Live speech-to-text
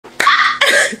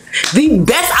The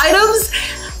best items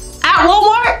at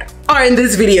Walmart are in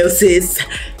this video, sis.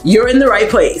 You're in the right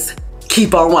place.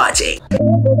 Keep on watching.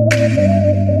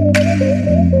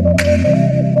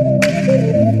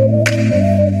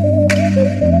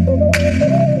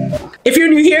 If you're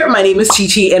new here, my name is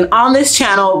Chi-Chi, and on this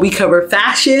channel, we cover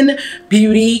fashion,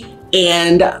 beauty,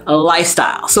 and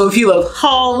lifestyle. So if you love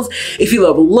hauls, if you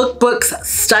love lookbooks,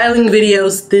 styling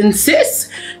videos, then sis,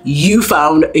 you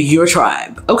found your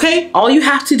tribe, okay? All you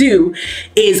have to do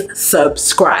is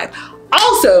subscribe.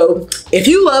 Also, if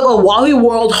you love a Wally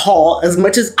World haul as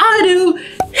much as I do,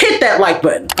 hit that like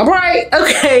button, all right?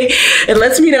 Okay, it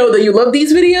lets me know that you love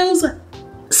these videos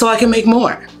so I can make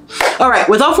more. All right,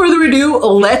 without further ado,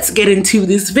 let's get into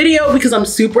this video because I'm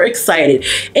super excited.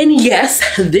 And yes,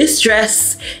 this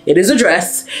dress, it is a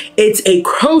dress. It's a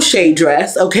crochet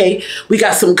dress, okay? We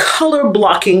got some color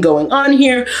blocking going on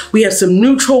here. We have some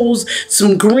neutrals,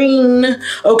 some green,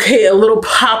 okay, a little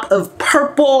pop of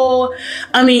purple.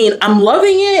 I mean, I'm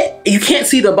loving it. You can't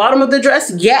see the bottom of the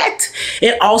dress yet.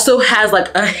 It also has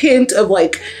like a hint of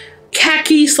like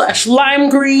khaki / lime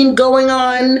green going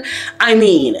on. I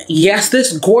mean, yes,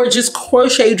 this gorgeous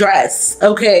crochet dress,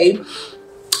 okay,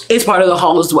 is part of the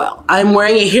haul as well. I'm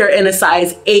wearing it here in a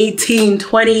size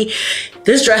 18-20.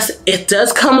 This dress, it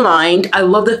does come lined. I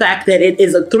love the fact that it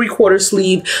is a 3/4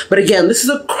 sleeve, but again, this is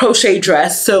a crochet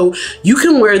dress, so you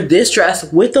can wear this dress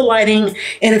with the lining,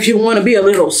 and if you want to be a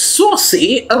little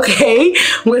saucy, okay,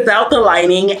 without the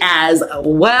lining as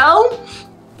well.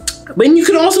 But you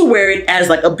can also wear it as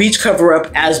like a beach cover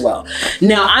up as well.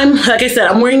 Now like I said,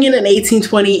 I'm wearing it in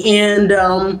 18-20, and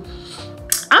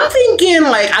I'm thinking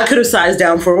like I could have sized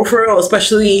down for real,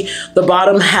 especially the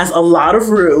bottom has a lot of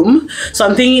room. So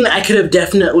I'm thinking I could have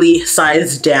definitely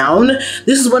sized down.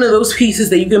 This is one of those pieces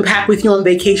that you can pack with you on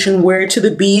vacation, wear to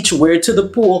the beach, wear to the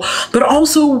pool, but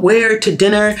also wear to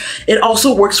dinner. It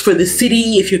also works for the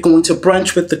city if you're going to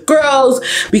brunch with the girls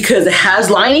because it has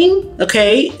lining,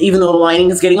 okay? Even though the lining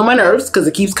is getting on my nerves because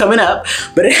it keeps coming up,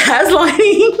 but it has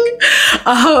lining.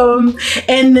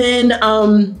 And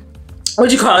then, what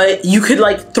you call it, you could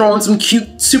like throw on some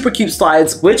cute, super cute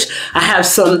slides, which I have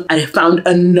some. I found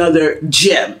another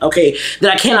gem, okay,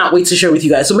 that I cannot wait to share with you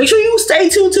guys. So make sure you stay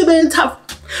tuned to the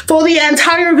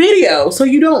entire video so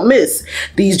you don't miss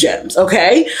these gems,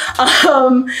 okay?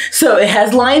 So it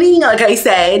has lining, like I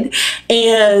said,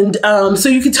 and so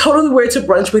you can totally wear it to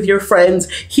brunch with your friends.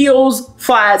 Heels,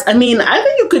 flats. I mean, I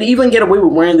think you could even get away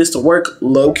with wearing this to work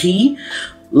low-key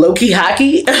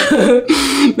hockey.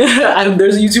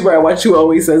 There's a YouTuber I watch who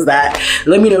always says that.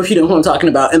 Let me know if you know who I'm talking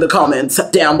about in the comments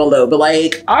down below. But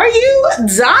like, are you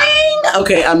dying?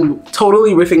 Okay, I'm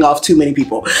totally riffing off too many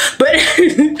people.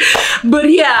 But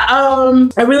yeah,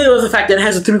 I really love the fact that it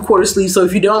has a 3/4 sleeve. So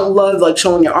if you don't love like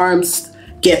showing your arms,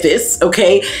 get this,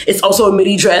 okay? It's also a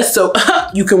midi dress, so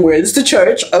you can wear this to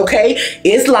church, okay?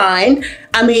 It's lined.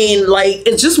 I mean, like,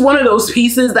 it's just one of those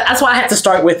pieces that's why I had to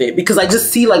start with it, because I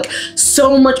just see like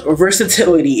so much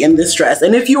versatility in this dress.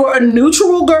 And if you are a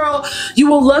neutral girl, you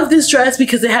will love this dress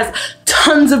because it has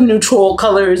tons of neutral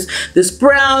colors. This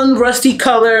brown rusty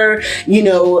color, you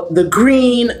know, the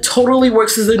green totally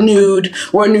works as a nude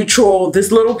or a neutral.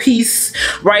 This little piece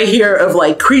right here of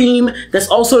like cream, that's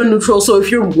also a neutral. So if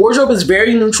your wardrobe is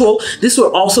very neutral, this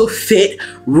will also fit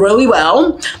really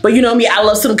well. But you know me, I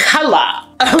love some color.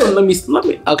 let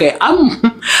me, okay, I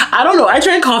don't know, I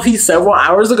drank coffee several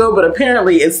hours ago, but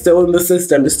apparently it's still in the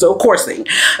system, it's still coursing,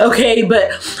 okay?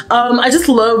 But I just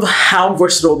love how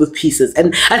versatile this piece is,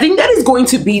 and I think that is going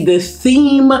to be the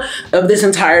theme of this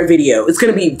entire video. It's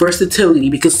gonna be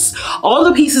versatility, because all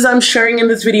the pieces I'm sharing in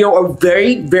this video are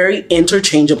very, very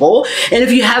interchangeable. And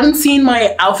if you haven't seen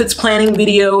my outfits planning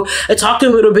video, I talked a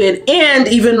little bit, and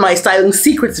even my styling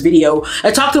secrets video, I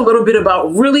talked a little bit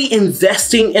about really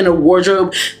investing in a wardrobe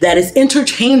that is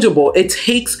interchangeable. It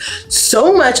takes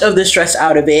so much of the stress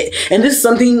out of it, and this is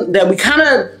something that we kind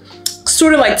of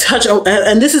sort of like touch on,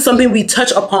 and this is something we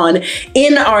touch upon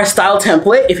in our style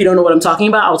template. If you don't know what I'm talking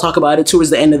about, I'll talk about it towards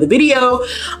the end of the video.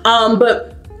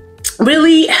 But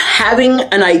really having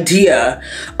an idea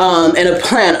and a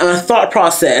plan and a thought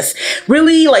process,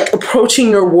 really like approaching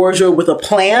your wardrobe with a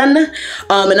plan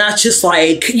and not just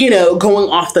like, you know, going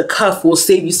off the cuff will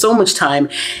save you so much time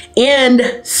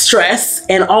and stress.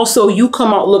 And also you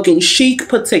come out looking chic,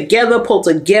 put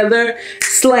together,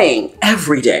 slaying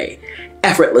every day,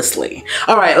 effortlessly.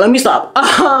 All right, let me stop.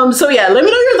 So yeah, let me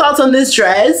know your thoughts on this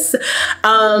dress.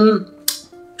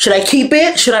 Should I keep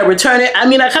it? Should I return it? I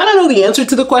mean, I kind of know the answer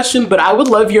to the question, but I would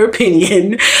love your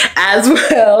opinion as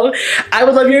well. I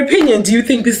would love your opinion. Do you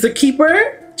think this is a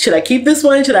keeper? Should I keep this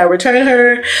one? Should I return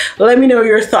her? Let me know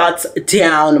your thoughts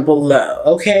down below,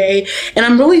 okay? And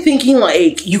I'm really thinking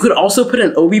like you could also put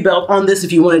an obi belt on this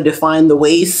if you want to define the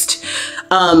waist.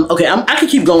 Okay, I could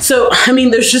keep going. So, I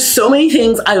mean, there's just so many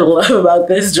things I love about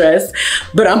this dress,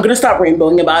 but I'm gonna stop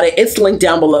rainbowing about it. It's linked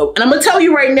down below. And I'm gonna tell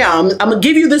you right now, I'm gonna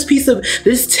give you this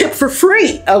tip for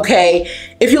free, okay?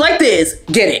 If you like this,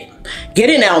 get it. Get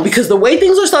it now, because the way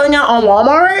things are selling out on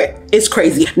Walmart, it's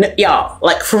crazy. Y'all,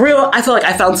 like for real, I feel like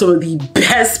I found some of the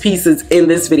best pieces in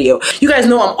this video. You guys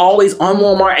know I'm always on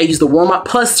Walmart. I use the Walmart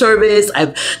Plus service.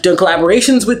 I've done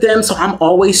collaborations with them, so I'm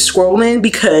always scrolling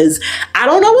because I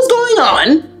don't know what's going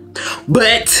on,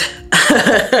 but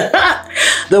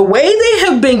the way they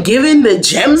have been giving the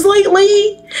gems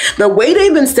lately, the way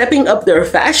they've been stepping up their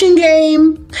fashion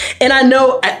game, and I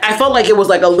know I felt like it was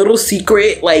like a little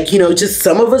secret, like, you know, just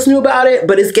some of us knew about it,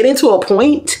 but it's getting to a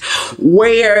point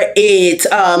where it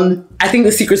I think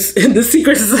the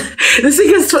secret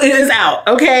is out,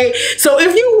 okay? So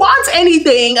if you want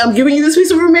anything, I'm giving you this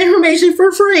piece of information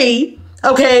for free,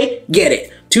 okay? Get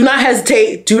it. Do not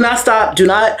hesitate. Do not stop. Do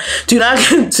not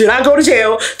go to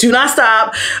jail. Do not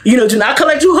stop. You know, do not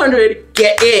collect 200.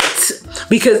 Get it.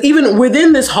 Because even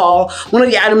within this haul, one of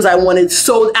the items I wanted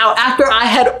sold out after I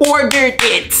had ordered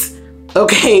it.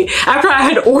 Okay, after I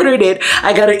had ordered it,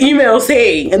 I got an email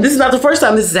saying, and this is not the first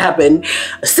time this has happened,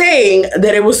 saying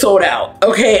that it was sold out,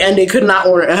 okay, and they could not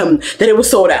order, that it was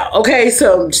sold out, okay,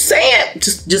 so just saying,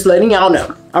 just letting y'all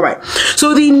know. All right,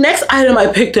 so the next item I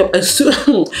picked up, it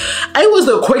was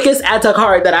the quickest add to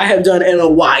cart that I have done in a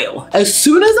while. As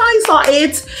soon as I saw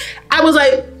it, I was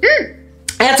like,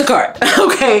 add to cart,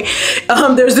 okay?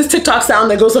 There's this TikTok sound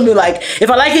that goes something like,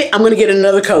 if I like it, I'm gonna get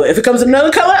another color. If it comes in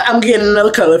another color, I'm getting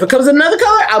another color. If it comes in another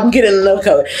color, I'm getting another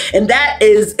color. And that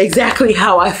is exactly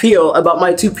how I feel about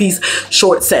my two-piece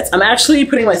short sets. I'm actually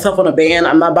putting myself on a ban.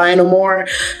 I'm not buying no more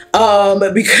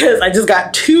because I just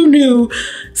got 2 new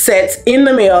sets in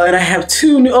the mail and I have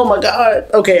 2 new, oh my God.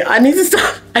 Okay, I need to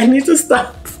stop. I need to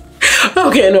stop.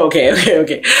 Okay, no, okay.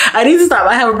 I need to stop.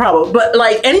 I have a problem. But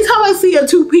like anytime I see a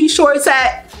 2-piece short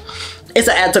set, it's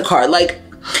an add to cart. Like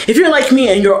if you're like me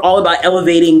and you're all about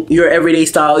elevating your everyday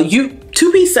style,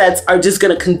 2-piece sets are just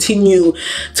gonna continue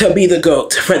to be the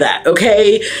GOAT for that,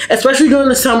 okay? Especially during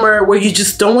the summer where you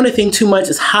just don't want to think too much,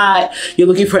 it's hot, you're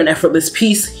looking for an effortless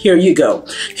piece, here you go.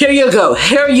 Here you go,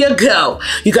 here you go.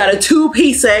 You got a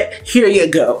 2-piece set, here you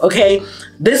go, okay?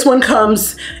 This one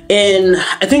comes in,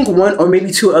 I think 1 or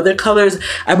maybe 2 other colors.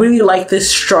 I really like this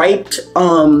striped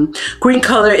green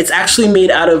color. It's actually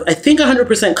made out of, I think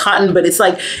 100% cotton, but it's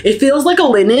like, it feels like a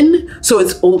linen. So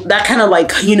it's that kind of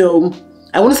like, you know,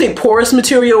 I want to say porous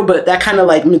material, but that kind of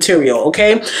like material,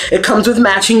 okay? It comes with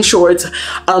matching shorts.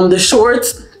 The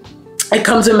shorts, it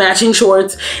comes in matching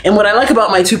shorts. And what I like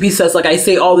about my 2-piece sets, like I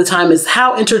say all the time, is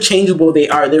how interchangeable they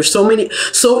are. There's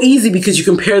so easy because you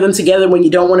can pair them together when you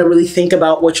don't want to really think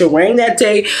about what you're wearing that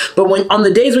day. But when on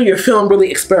the days where you're feeling really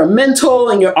experimental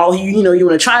and you're all, you know, you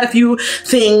want to try a few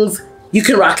things, you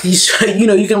can rock these, you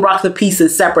know, you can rock the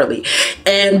pieces separately.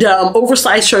 And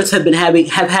oversized shirts have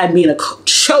had me in a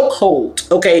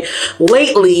chokehold, okay,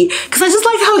 lately, because I just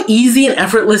like how easy and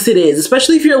effortless it is,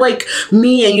 especially if you're like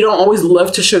me and you don't always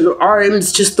love to show your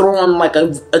arms. Just throw on like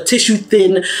a tissue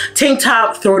thin tank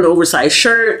top, throw an oversized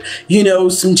shirt, you know,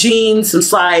 some jeans, some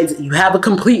slides, you have a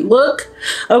complete look,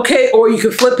 okay? Or you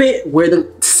can flip it, wear them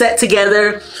set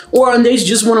together, or on days you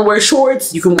just want to wear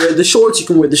shorts, you can wear the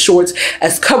shorts,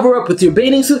 as cover up with your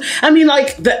bathing suit. I mean,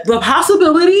 like the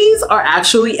possibilities are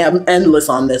actually endless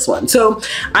on this one. So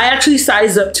I actually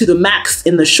sized up to the max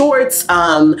in the shorts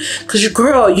because your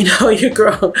girl, you know, your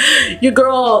girl,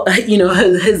 you know,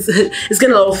 is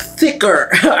getting a little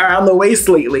thicker around the waist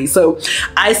lately. So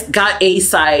I got a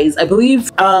size, I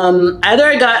believe, either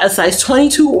I got a size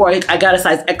 22 or I got a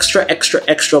size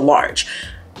extra large.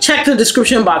 Check the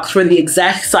description box for the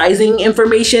exact sizing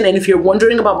information. And if you're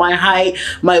wondering about my height,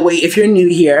 my weight, if you're new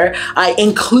here, I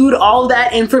include all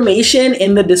that information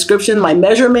in the description, my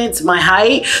measurements, my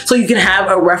height, so you can have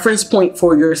a reference point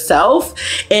for yourself.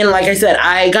 And like I said,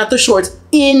 I got the shorts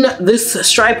in this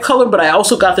stripe color, but I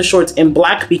also got the shorts in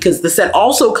black because the set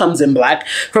also comes in black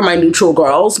for my neutral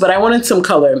girls, but I wanted some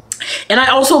color. And I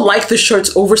also like the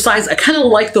shirts oversized. I kind of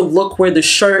like the look where the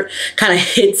shirt kind of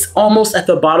hits almost at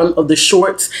the bottom of the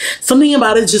shorts. Something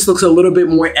about it just looks a little bit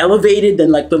more elevated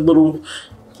than like the little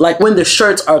like when the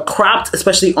shirts are cropped,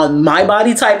 especially on my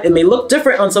body type. It may look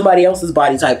different on somebody else's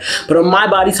body type, but on my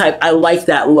body type, I like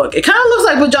that look. It kind of looks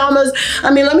like pajamas.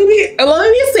 I mean, let me be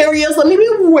serious. Let me be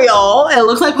real. It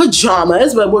looks like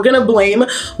pajamas, but we're gonna blame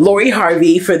Lori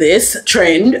Harvey for this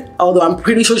trend, although I'm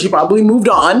pretty sure she probably moved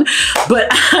on.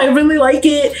 But I really like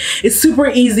it. It's super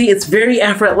easy. It's very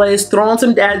effortless. Throw on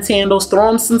some dad sandals, throw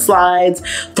on some slides,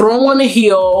 throw on a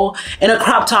heel and a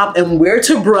crop top and wear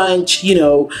to brunch, you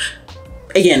know.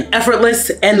 Again, effortless,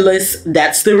 endless,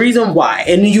 that's the reason why.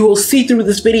 And you will see through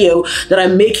this video that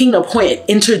I'm making a point of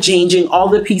interchanging all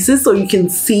the pieces so you can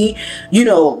see, you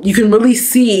know, you can really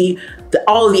see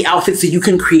all of the outfits that you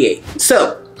can create.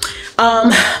 So,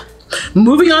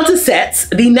 moving on to sets,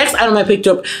 the next item I picked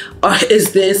up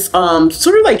is this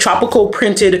sort of like tropical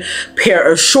printed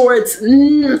pair of shorts.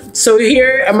 So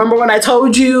here, I remember when I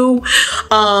told you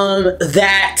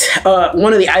that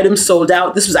one of the items sold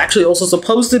out. This was actually also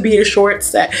supposed to be a short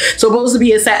set, supposed to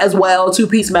be a set as well,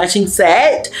 two-piece matching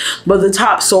set, but the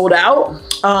top sold out.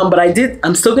 But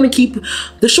I'm still gonna keep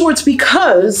the shorts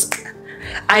because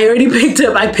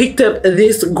I picked up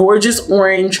this gorgeous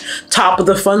orange top with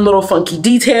a fun little funky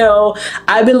detail.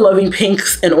 I've been loving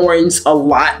pinks and orange a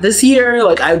lot this year.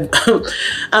 Like I bought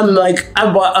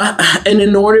an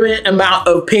inordinate amount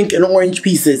of pink and orange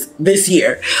pieces this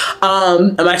year.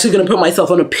 I'm actually gonna put myself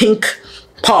on a pink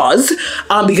pause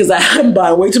because I'm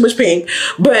buying way too much pink,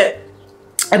 but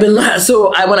when I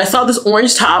saw this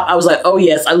orange top, I was like, oh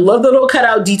yes, I love the little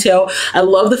cutout detail. I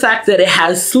love the fact that it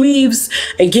has sleeves.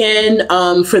 Again,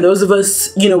 for those of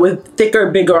us, you know, with thicker,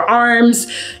 bigger arms,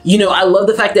 you know, I love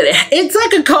the fact that it's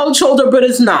like a cold shoulder, but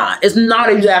it's not. It's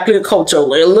not exactly a cold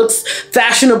shoulder. It looks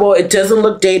fashionable. It doesn't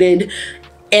look dated.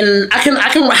 And I can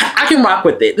rock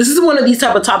with it. This is one of these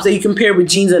type of tops that you can pair with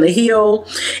jeans and a heel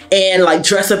and like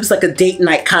dress up. It's like a date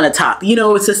night kind of top. You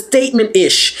know, it's a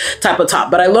statement-ish type of top.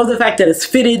 But I love the fact that it's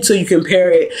fitted so you can pair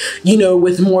it, you know,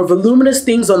 with more voluminous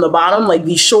things on the bottom, like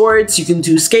these shorts. You can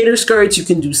do skater skirts. You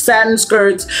can do satin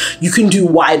skirts. You can do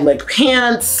wide leg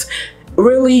pants.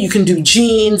 Really, you can do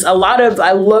jeans. I love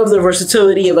the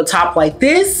versatility of a top like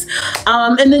this.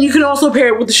 And then you can also pair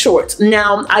it with the shorts.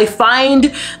 Now, I find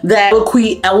that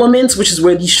Eloquii Elements, which is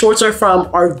where these shorts are from,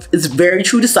 is very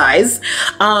true to size.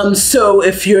 So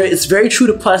it's very true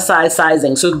to plus size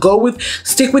sizing. So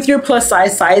stick with your plus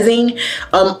size sizing.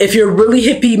 If you're really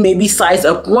hippie, maybe size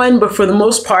up one, but for the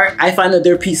most part, I find that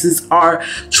their pieces are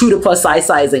true to plus size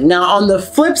sizing. Now, on the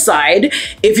flip side,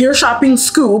 if you're shopping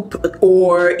Scoop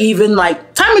or even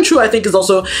like Time and True, I think is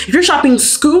also, if you're shopping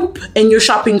Scoop and you're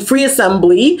shopping Free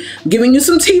Assembly, I'm giving you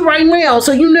some tea right now,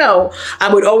 so you know,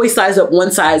 I would always size up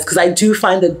one size because I do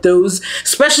find that those,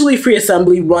 especially Free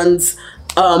Assembly, runs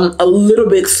a little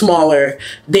bit smaller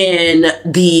than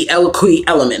the Eloquii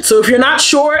Element. So if you're not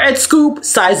sure at Scoop,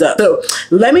 size up. So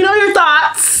let me know your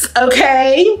thoughts,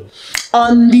 okay,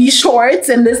 on these shorts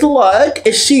and this look.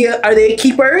 Are they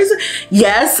keepers?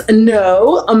 Yes,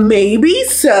 no, maybe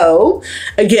so.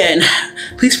 Again,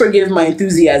 please forgive my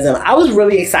enthusiasm. I was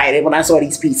really excited when I saw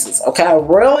these pieces, okay? I'm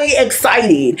really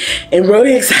excited and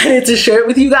really excited to share it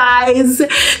with you guys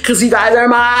because you guys are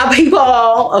my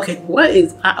people. Okay,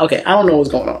 okay, I don't know what's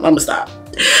going on. I'm gonna stop.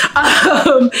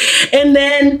 And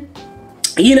then,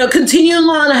 you know, continuing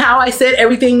on how I said I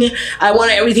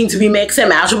wanted everything to be mix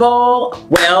and matchable.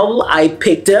 Well, I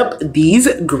picked up these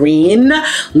green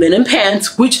linen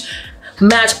pants, which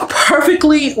match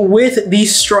perfectly with the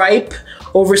stripe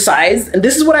oversized. And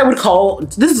this is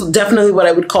definitely what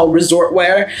I would call resort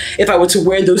wear. If I were to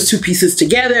wear those two pieces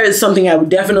together, it's something I would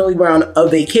definitely wear on a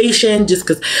vacation, just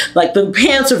because like the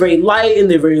pants are very light and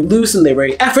they're very loose and they're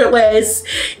very effortless,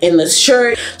 and the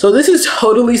shirt. So this is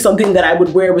totally something that I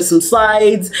would wear with some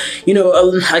slides, you know,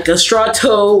 like a straw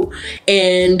toe,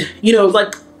 and you know,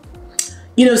 like,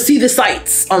 you know, see the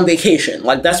sights on vacation.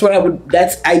 Like that's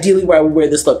ideally where I would wear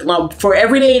this look. Now for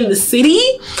everyday in the city,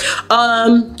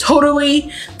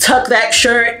 totally tuck that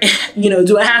shirt, you know,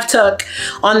 do a half tuck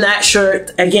on that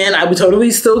shirt. Again, I would totally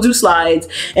still do slides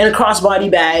and a crossbody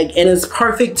bag, and it's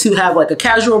perfect to have like a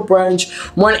casual brunch,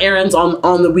 run errands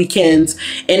on the weekends.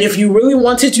 And if you really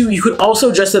wanted to, you could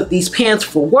also dress up these pants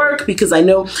for work, because I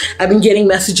know I've been getting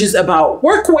messages about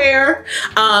workwear.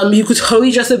 You could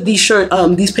totally dress up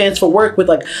these pants for work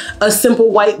with like a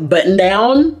simple white button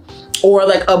down, or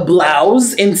like a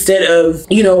blouse instead of,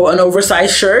 you know, an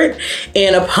oversized shirt,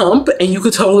 and a pump, and you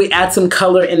could totally add some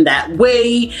color in that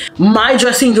way. My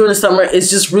dressing during the summer is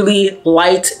just really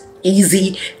light,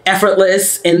 easy,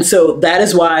 effortless, and so that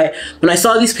is why when I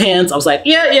saw these pants, I was like,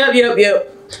 yep.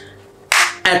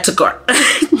 add to cart.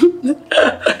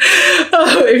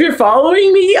 If you're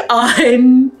following me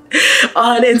on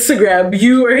Instagram,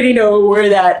 you already know where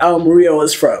that reel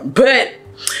is from. But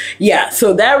yeah,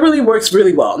 so that really works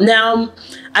really well. Now,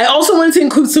 I also wanted to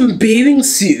include some bathing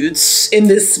suits in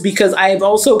this because I've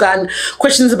also gotten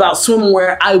questions about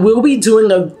swimwear. I will be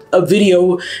doing a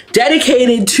video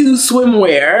dedicated to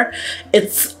swimwear.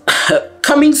 It's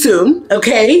coming soon,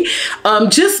 okay?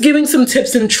 Just giving some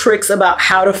tips and tricks about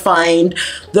how to find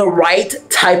the right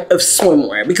type of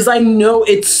swimwear because I know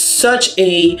it's such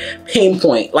a pain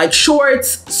point. Like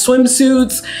shorts,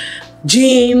 swimsuits,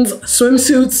 jeans,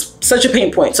 swimsuits, such a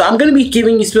pain point. So I'm gonna be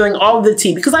spilling all of the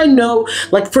tea because I know,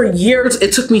 like, for years,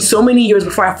 it took me so many years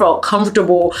before I felt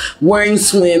comfortable wearing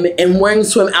swim and wearing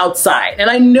swim outside. And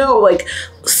I know, like,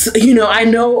 you know, I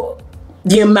know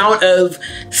the amount of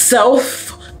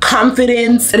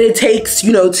self-confidence that it takes,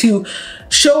 you know, to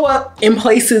show up in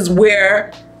places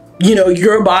where, you know,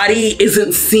 your body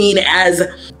isn't seen as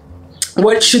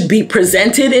what should be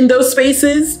presented in those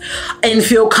spaces and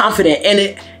feel confident.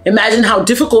 And imagine how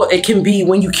difficult it can be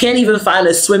when you can't even find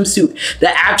a swimsuit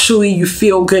that actually you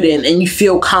feel good in and you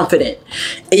feel confident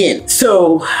in.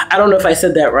 So I don't know if I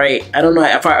said that right. I don't know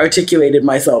if I articulated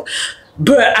myself.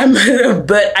 But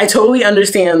I totally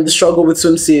understand the struggle with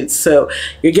swimsuits. So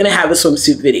you're gonna have a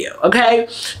swimsuit video, okay?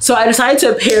 So I decided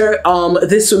to pair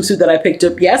this swimsuit that I picked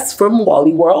up, yes, from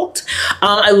Wally World.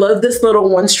 I love this little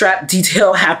one strap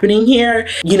detail happening here.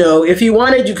 You know, if you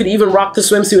wanted, you could even rock the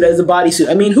swimsuit as a bodysuit.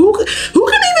 I mean, who can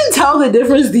even tell the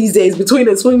difference these days between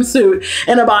a swimsuit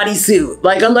and a bodysuit?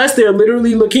 Like, unless they're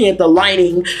literally looking at the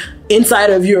lining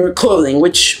inside of your clothing,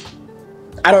 which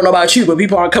I don't know about you, but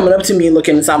people are coming up to me and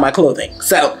looking inside my clothing.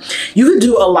 So you can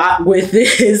do a lot with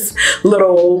this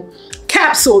little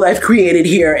capsule that I've created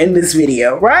here in this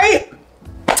video, right?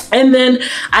 And then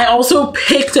I also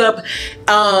picked up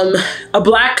a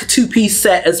black two-piece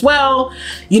set as well.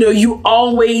 You know, you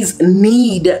always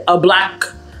need a black,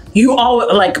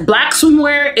 black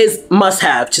swimwear is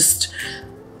must-have. Just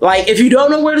like, if you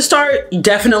don't know where to start, you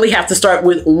definitely have to start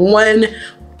with one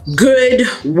good,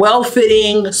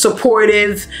 well-fitting,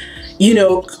 supportive, you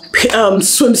know,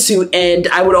 swimsuit. And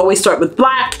I would always start with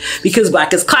black because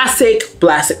black is classic,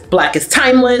 black is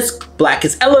timeless, black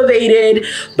is elevated,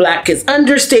 black is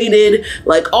understated,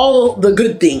 like all the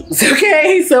good things,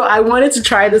 okay? So I wanted to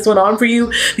try this one on for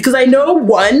you because I know,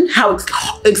 one, how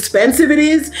expensive it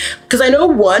is, because I know,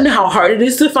 one, how hard it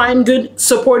is to find good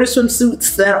supportive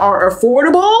swimsuits that are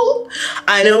affordable.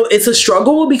 I know it's a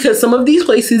struggle because some of these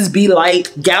places be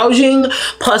like gouging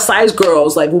plus size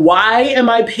girls. Like, why am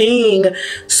I paying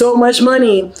so much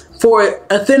money for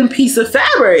a thin piece of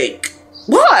fabric?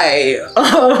 Why?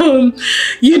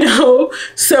 You know,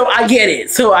 so I get it.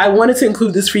 So I wanted to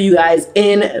include this for you guys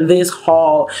in this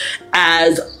haul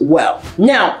as well.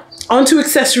 Now, onto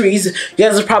accessories. You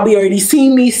guys have probably already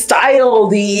seen me style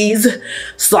these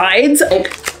slides.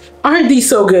 Like, aren't these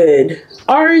so good?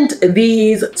 Aren't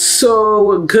these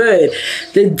so good?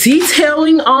 The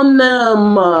detailing on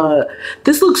them,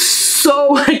 this looks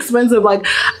so expensive. Like,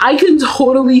 I can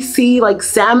totally see like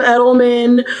Sam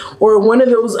Edelman or one of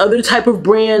those other type of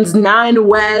brands, Nine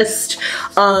West,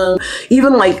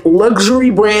 even like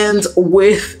luxury brands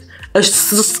with a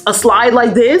slide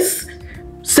like this,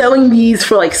 selling these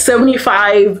for like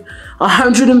 $75,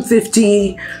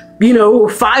 $150, you know,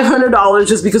 $500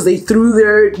 just because they threw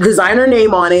their designer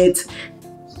name on it.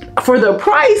 For the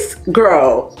price,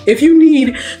 girl, if you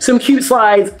need some cute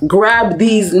slides, grab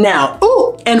these now.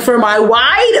 Ooh, and for my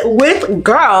wide width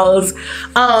girls,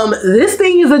 this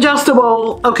thing is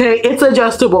adjustable, okay? It's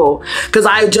adjustable because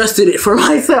I adjusted it for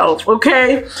myself,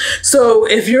 okay? So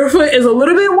if your foot is a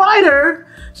little bit wider,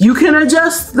 you can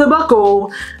adjust the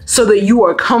buckle so that you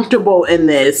are comfortable in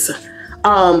this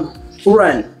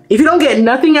run. If you don't get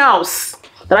nothing else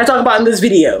that I talk about in this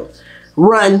video,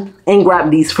 run and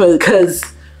grab these because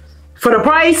for the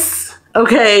price,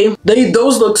 okay,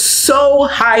 those look so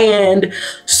high-end,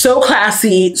 so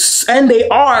classy, and they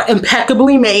are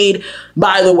impeccably made,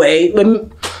 by the way.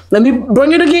 Let me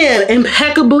bring it again,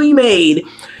 impeccably made.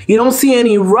 You don't see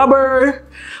any rubber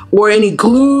or any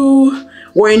glue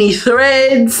or any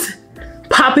threads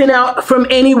popping out from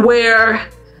anywhere.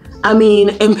 I mean,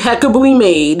 impeccably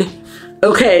made.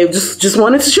 Okay, just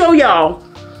wanted to show y'all.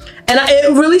 And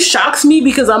it really shocks me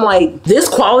because I'm like, this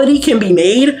quality can be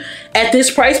made at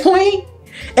this price point,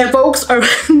 and folks are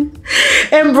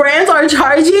and brands are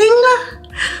charging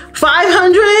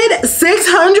 $500,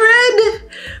 $600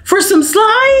 for some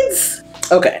slides.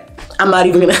 Okay, I'm not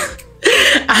even gonna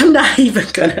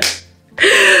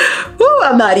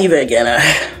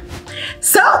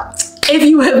So If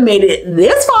you have made it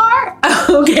this far,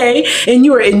 okay, and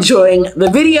you are enjoying the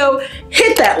video,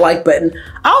 hit that like button.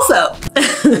 Also,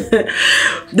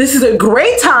 this is a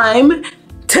great time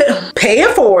to pay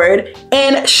it forward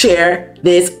and share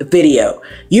this video.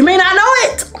 You may not know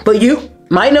it, but you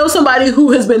might know somebody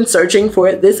who has been searching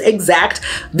for this exact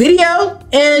video,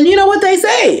 and you know what they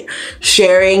say,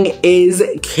 sharing is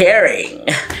caring.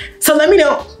 So let me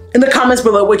know in the comments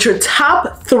below what your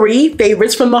top 3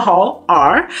 favorites from the haul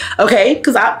are, okay?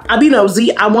 Because I be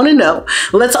nosy, I wanna know.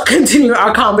 Let's continue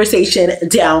our conversation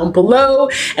down below.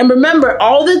 And remember,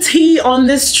 all the tea on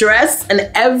this dress and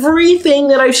everything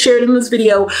that I've shared in this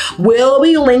video will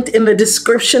be linked in the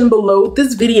description below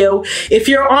this video. If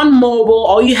you're on mobile,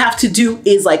 all you have to do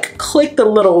is like click the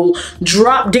little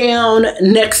drop down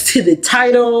next to the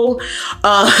title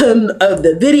of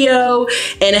the video,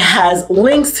 and it has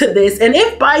links to this. And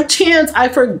if by chance I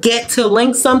forget to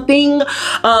link something,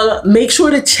 make sure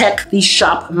to check the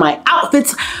Shop My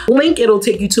Outfits link. It'll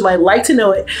take you to my Like to Know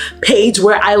It page,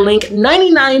 where I link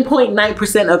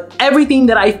 99.9% of everything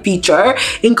that I feature,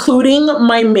 including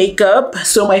my makeup,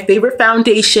 so my favorite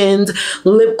foundations,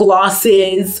 lip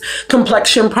glosses,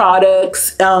 complexion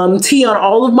products, tea on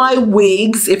all of my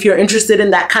wigs if you're interested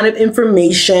in that kind of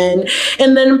information,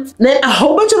 and then a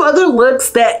whole bunch of other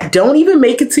looks that don't even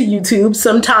make it to YouTube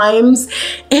sometimes,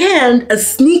 and a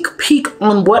sneak peek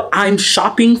on what I'm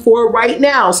shopping for right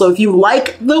now. So if you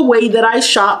like the way that I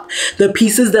shop, the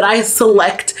pieces that I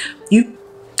select,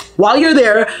 while you're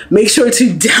there, make sure to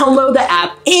download the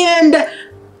app and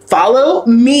follow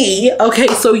me, okay,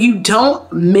 so you don't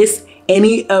miss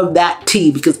any of that tea,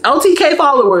 because LTK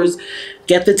followers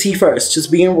get the tea first.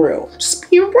 Just being real, just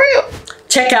being real.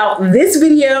 Check out this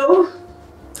video,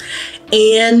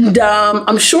 and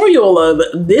I'm sure you'll love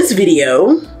this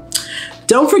video.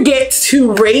 Don't forget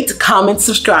to rate, comment,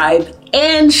 subscribe,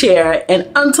 and share. And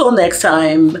until next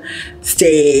time,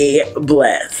 stay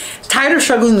blessed. Tired of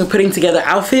struggling with putting together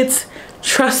outfits?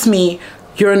 Trust me,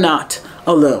 you're not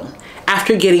alone.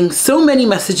 After getting so many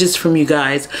messages from you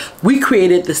guys, we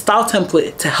created the style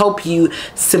template to help you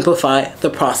simplify the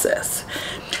process.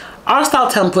 Our style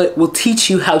template will teach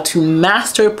you how to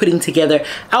master putting together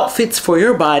outfits for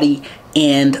your body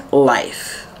and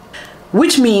life,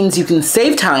 which means you can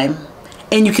save time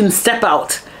and you can step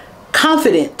out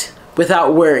confident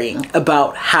without worrying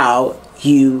about how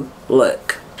you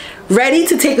look. Ready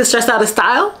to take the stress out of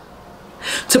style?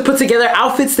 To put together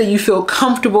outfits that you feel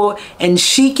comfortable and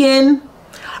chic in?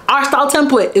 Our style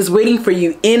template is waiting for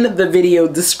you in the video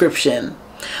description.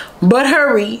 But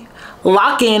hurry,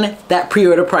 lock in that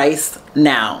pre-order price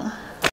now.